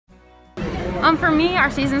For me, our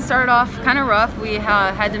season started off kind of rough. We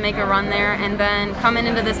had to make a run there, and then coming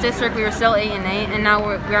into this district, we were still 8-8, and now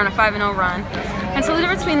we're on a 5-0 run. And so the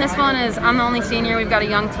difference between this one is I'm the only senior. We've got a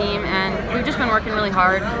young team, and we've just been working really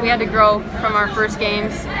hard. We had to grow from our first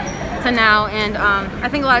games to now, and I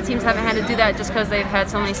think a lot of teams haven't had to do that just because they've had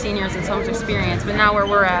so many seniors and so much experience. But now where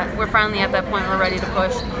we're at, we're finally at that point we're ready to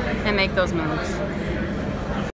push and make those moves.